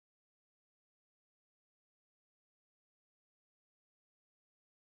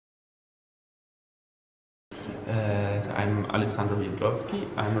I'm Alessandro Jedlowski.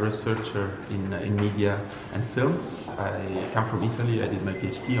 I'm a researcher in media and films. I come from Italy. I did my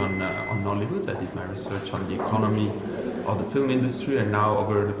PhD on Nollywood. I did my research on the economy of the film industry, and now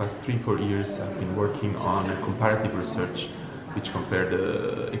over the past 3-4 years I've been working on a comparative research which compared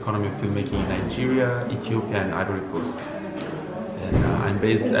the economy of filmmaking in Nigeria, Ethiopia and Ivory Coast. And I'm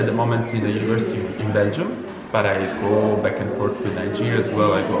based at the moment in a university in Belgium, but I go back and forth with Nigeria as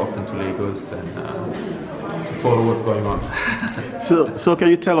well. I go often to Lagos and to follow what's going on. So can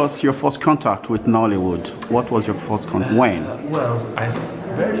you tell us your first contact with Nollywood? What was your first contact? When? Well,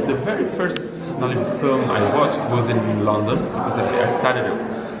 the very first Nollywood film I watched was in London, because I studied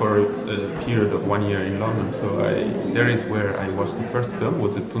for a period of 1 year in London. So there is where I watched the first film.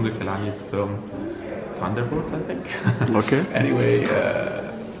 Was it Tunde Kelani's film Thunderbolt, I think? Okay. Anyway,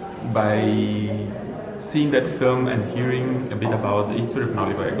 by seeing that film and hearing a bit about the history of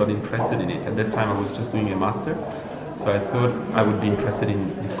Nollywood, I got interested in it. At that time I was just doing a master, so I thought I would be interested in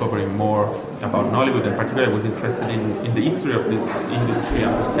discovering more about Nollywood, and particularly I was interested in the history of this industry,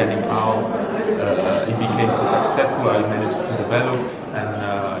 understanding how it became so successful, how it managed to develop and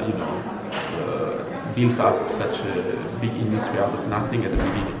built up such a big industry out of nothing at the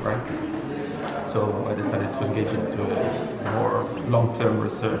beginning, right? So I decided to engage into a more long-term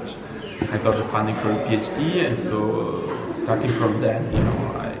research. I got the funding for a PhD, and so starting from then,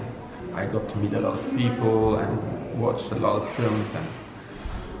 I got to meet a lot of people and watched a lot of films,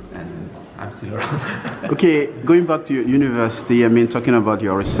 and I'm still around. Okay, going back to your university, talking about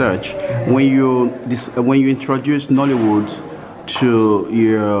your research, when you introduced Nollywood to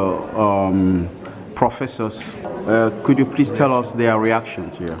your professors, could you please tell us their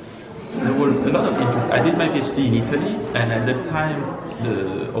reactions here? There was a lot of interest. I did my PhD in Italy, and at that time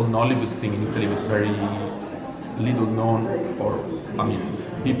the whole Nollywood thing in Italy was very little known,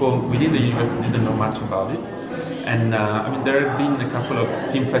 people within the university didn't know much about it. And there have been a couple of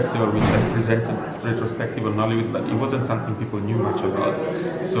film festivals which had presented retrospective on Nollywood, but it wasn't something people knew much about.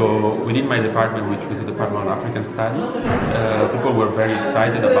 So within my department, which was the Department of African Studies, people were very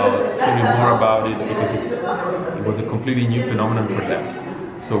excited about hearing more about it, because it was a completely new phenomenon for them.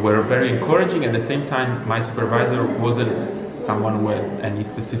 So we're very encouraging. At the same time, my supervisor wasn't someone who had any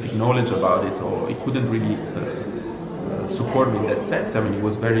specific knowledge about it, or he couldn't really support me in that sense. It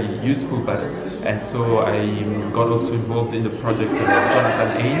was very useful, and so I got also involved in the project of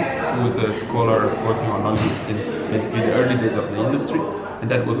Jonathan Ames, who is a scholar working on Nollywood since basically the early days of the industry, and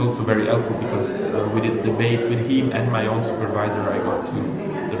that was also very helpful, because we did debate with him and my own supervisor. I got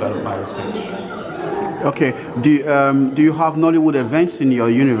to develop my research. Okay, do you have Nollywood events in your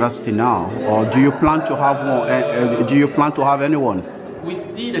university now, or do you plan to have more? Do you plan to have anyone? We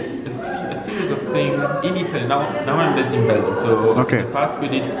did a series of things in Italy. Now I'm based in Belgium. So okay. In the past we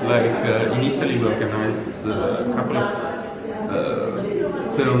did in Italy we organized a couple of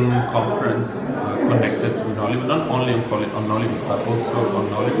film conference connected to Nollywood, not only on Nollywood but also on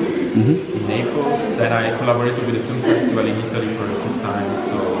Nollywood in Naples. Then I collaborated with a film festival in Italy for a few times,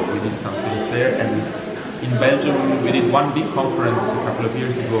 so we did some things there. And in Belgium we did one big conference a couple of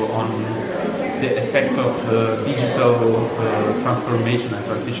years ago on the effect of digital transformation and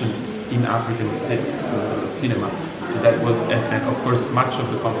transition in African cinema. That was, and of course much of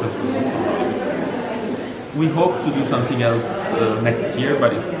the conference was also Nollywood. We hope to do something else next year,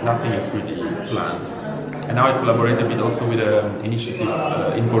 but nothing is really planned. And now I collaborate a bit also with an initiative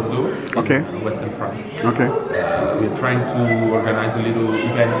in Bordeaux, in Western France. Okay. We're trying to organize a little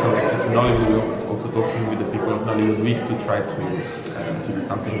event connected to Nollywood. We're also talking with the people of Nollywood Week to try to do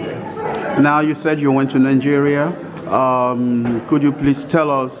something there. Now you said you went to Nigeria. Could you please tell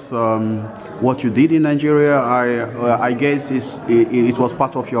us what you did in Nigeria? I guess it was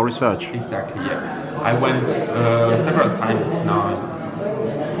part of your research. Exactly, yeah. I went several times now,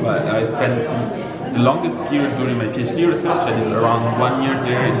 but I spent the longest period during my PhD research. I did around 1 year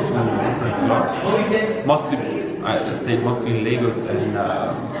there in 2 different slots. Mostly, I stayed mostly in Lagos, and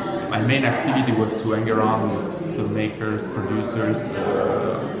my main activity was to hang around with filmmakers, producers,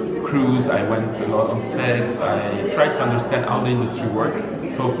 crews. I went a lot on sets. I tried to understand how the industry works,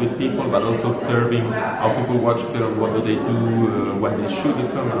 talk with people, but also observing how people watch film, what do they do when they shoot the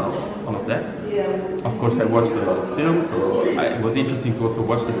film, and all of that. Of course, I watched a lot of films, so it was interesting to also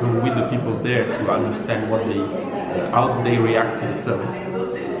watch the film with the people there to understand how they react to the films.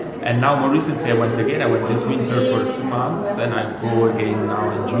 And now more recently I went again. I went this winter for 2 months, and I go again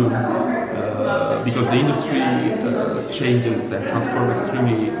now in June, because the industry changes and transforms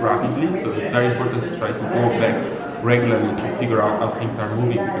extremely rapidly, so it's very important to try to go back regularly to figure out how things are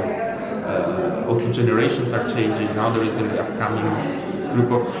moving, because also generations are changing. Now there is an upcoming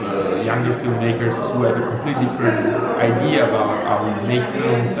group of younger filmmakers who have a completely different idea about how we make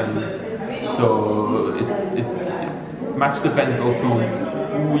films, and so it's much depends also on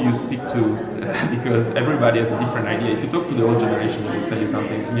who you speak to, because everybody has a different idea. If you talk to the old generation, they will tell you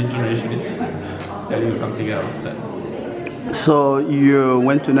something. The new generation is telling you something else. So you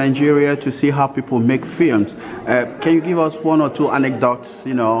went to Nigeria to see how people make films. Can you give us one or two anecdotes?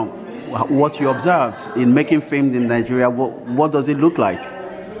 You know, what you observed in making films in Nigeria. What does it look like?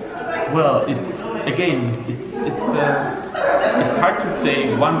 Well, it's hard to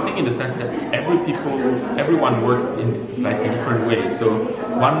say one thing in the sense that everyone works in slightly different ways. So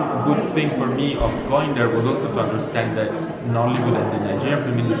one good thing for me of going there was also to understand that Nollywood and the Nigerian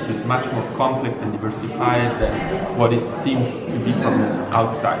film industry is much more complex and diversified than what it seems to be from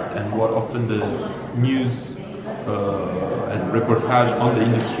outside, and what often the news and reportage on the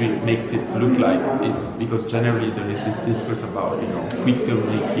industry makes it look like it, because generally there is this discourse about quick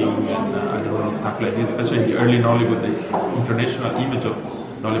filmmaking and I don't know, stuff like this. Especially in the early Nollywood, the international image of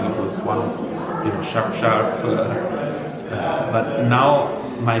Nollywood was one of sharp, but now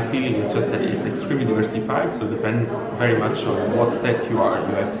my feeling is just that it's extremely diversified. So depend very much on what set you are.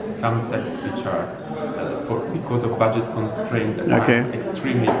 You have some sets which are because of budget constraints that are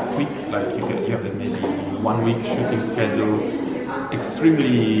extremely quick, like you have maybe 1 week shooting schedule,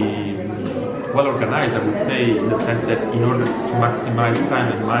 extremely well organized, I would say, in the sense that in order to maximize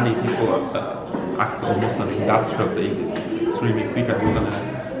time and money, people act almost on an industrial basis. It's extremely quick. I was on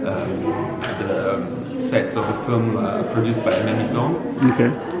the set of a film produced by Emma Mison.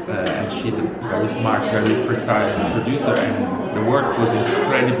 And she's a very smart, very precise producer, and the work was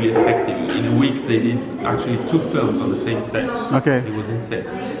incredibly effective. In a week they did actually 2 films on the same set. It was insane.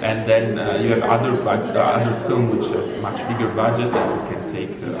 And then you have other films which have much bigger budget and can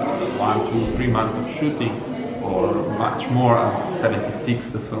take 1, 2, 3 months of shooting, or much more, as 76,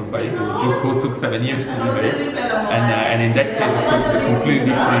 the film by Côte, took 7 years to be made. And in that case, of course, it's a completely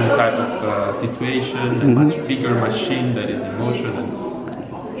different type of situation, a much bigger machine that is in motion.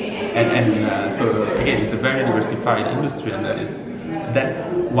 And so again, it's a very diversified industry, and that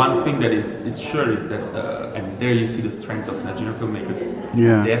one thing that is sure is that, and there you see the strength of Nigerian filmmakers.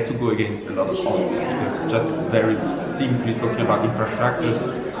 They have to go against a lot of odds, because just very simply talking about infrastructures,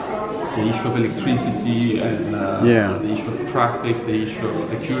 the issue of electricity and the issue of traffic, the issue of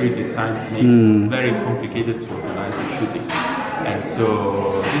security at times makes it very complicated to organize the shooting. And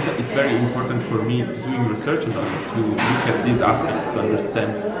so it's very important for me doing research on it to look at these aspects to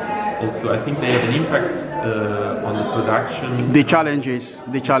understand. Also, I think they have an impact on the production. The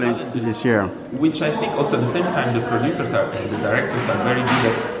challenges here. Which I think also at the same time the producers and the directors are very good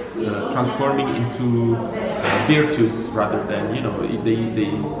at transforming into virtues rather than,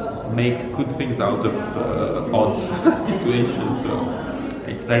 they make good things out of odd situations. So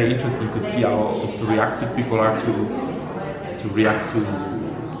it's very interesting to see how also reactive people are to react to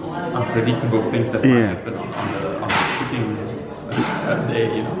unpredictable things that might happen on the shooting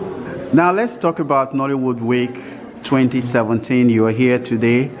day, Now let's talk about Nollywood Week 2017. You are here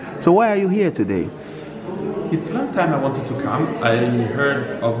today. So why are you here today? It's a long time I wanted to come. I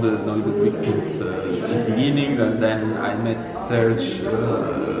heard of the Nollywood Week since the beginning, and then I met Serge,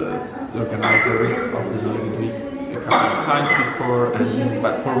 the organizer of the Nollywood Week, a couple of times before,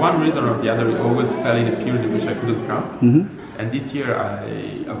 but for one reason or the other, it always fell in a period in which I couldn't come. And this year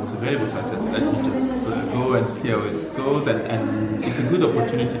I was available, so I said, let me just go and see how it goes. And it's a good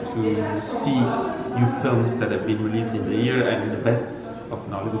opportunity to see new films that have been released in the year and the best of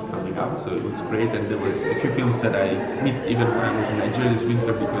Nollywood coming out. So it was great, and there were a few films that I missed even when I was in Nigeria this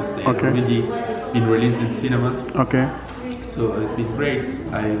winter, because they had already been released in cinemas. So it's been great.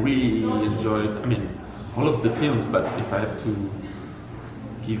 I really enjoyed, all of the films, but if I have to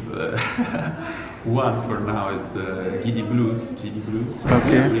give one for now is GD Blues. I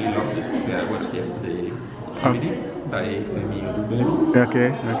really loved it. I watched yesterday evening by Femi Odubelu.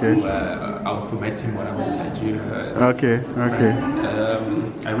 Who, I also met him when I was in Nigeria.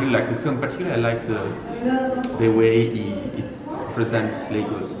 I really like the film. Particularly, I like the way it presents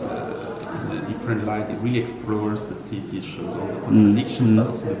Lagos in a different light. It really explores the city. It shows all the contradictions, but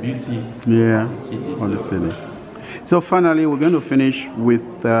also the beauty of the city. So finally, we're going to finish with,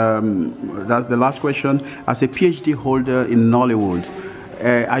 that's the last question. As a PhD holder in Nollywood,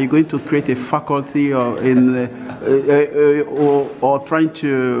 are you going to create a faculty or trying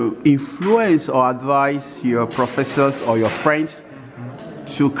to influence or advise your professors or your friends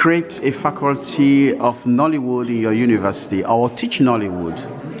to create a faculty of Nollywood in your university, or teach Nollywood?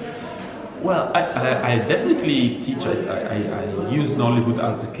 Well, I definitely teach. I use Nollywood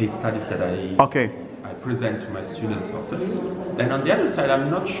as a case studies that I present to my students often. And on the other side, I'm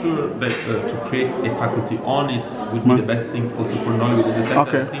not sure that to create a faculty on it would be the best thing also for Nollywood, in the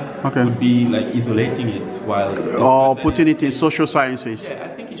sense that I think would be like isolating it while... Or putting it in social sciences. Yeah,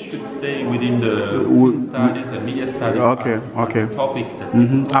 I think it should stay within the film studies and media studies as a topic.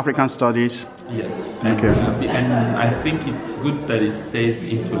 That African studies. Yes, and I think it's good that it stays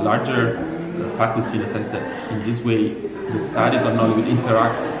into larger faculty, in the sense that in this way the studies on Nollywood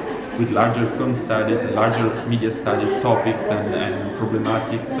interacts with larger film studies and larger media studies topics and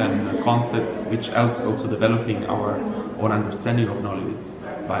problematics and concepts, which helps also developing our own understanding of Nollywood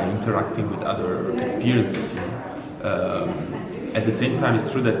by interacting with other experiences. At the same time,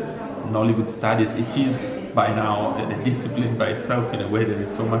 it's true that Nollywood studies, it is by now a discipline by itself, in a way. There is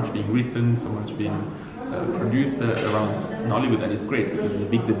so much being written, so much being produced around Nollywood, and it's great because it's a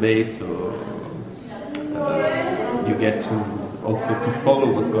big debate, so you get to also to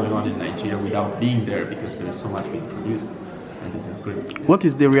follow what's going on in Nigeria without being there, because there is so much being produced, and this is great. What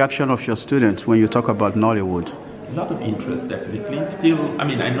is the reaction of your students when you talk about Nollywood? A lot of interest, definitely. Still, I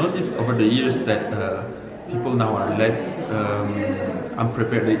mean, I noticed over the years that people now are less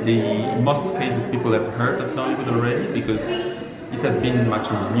unprepared. In most cases, people have heard of Nollywood already because it has been much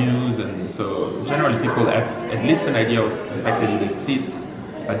in the news, and so generally people have at least an idea of the fact that it exists,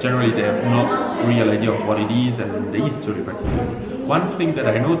 but generally they have no real idea of what it is and the history particularly. One thing that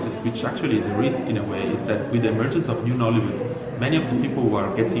I noticed, which actually is a risk in a way, is that with the emergence of new Nollywood, many of the people who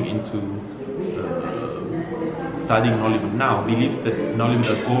are getting into studying Nollywood now believes that Nollywood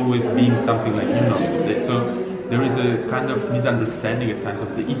has always been something like new Nollywood. So there is a kind of misunderstanding at times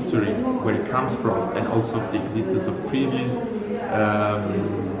of the history, where it comes from, and also the existence of previous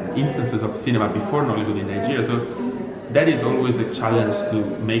instances of cinema before Nollywood in Nigeria. So that is always a challenge, to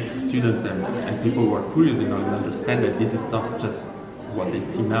make students and people who are curious in Nollywood understand that this is not just what they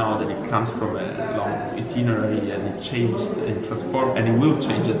see now, that it comes from a long itinerary, and it changed and transformed, and it will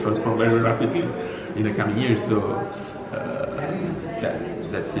change and transform very rapidly in the coming years. So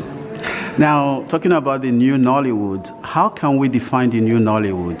that's it. Now, talking about the new Nollywood, how can we define the new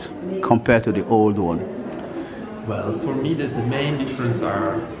Nollywood compared to the old one? Well, for me, the main difference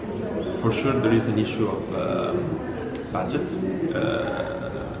are, for sure, there is an issue of budget.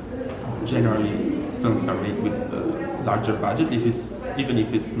 Generally, films are made with larger budget. Even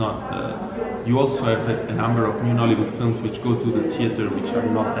if it's not, you also have a number of new Nollywood films which go to the theater, which are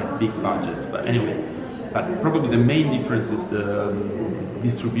not that big budget. But anyway, probably the main difference is the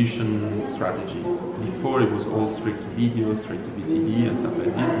distribution strategy. Before it was all straight to video, straight to VCD and stuff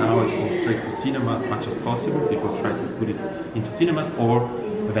like this. Now it's all straight to cinema as much as possible. People try to put it into cinemas, or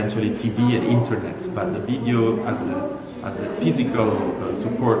eventually TV and internet. But the video as a physical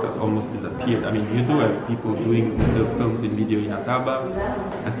support has almost disappeared. I mean, you do have people doing still films in video in Azaba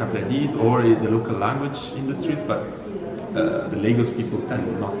and stuff like this, or in the local language industries, but the Lagos people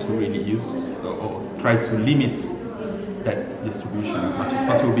tend not to really use or try to limit that distribution as much as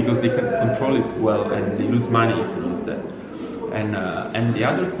possible, because they can control it well and they lose money if they use that. And the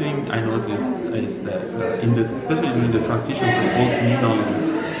other thing I noticed is that especially during the transition from old to new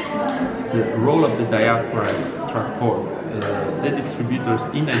Nollywood, the role of the diaspora is transformed. The distributors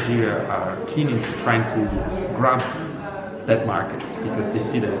in Nigeria are keen into trying to grab that market, because they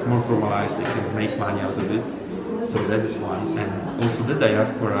see that it's more formalized, they can make money out of it. So that is one. And also the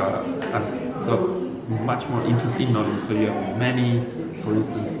diaspora has got much more interest in Nollywood. So you have many, for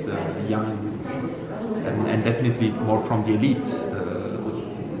instance, young and definitely more from the elite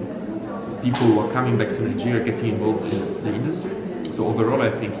people who are coming back to Nigeria, getting involved in the industry. So overall,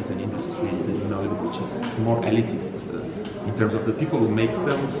 I think it's an industry, which is more elitist in terms of the people who make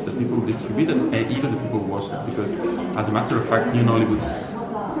films, the people who distribute them, and even the people who watch them. Because as a matter of fact, new Nollywood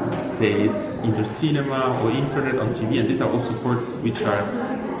stays either cinema or internet, on TV, and these are all supports which are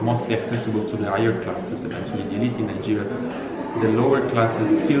mostly accessible to the higher classes, eventually the elite in Nigeria. The lower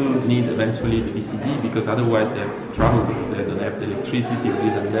classes still need eventually the VCD, because otherwise they have trouble, because they don't have the electricity or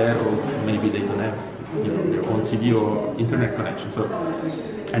this and that, or maybe they don't have their own TV or internet connection. So,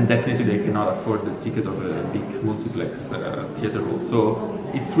 and definitely they cannot afford the ticket of a big multiplex theater hall.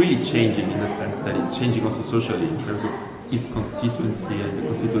 So it's really changing, in the sense that it's changing also socially in terms of its constituency and the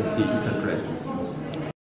constituency it addresses.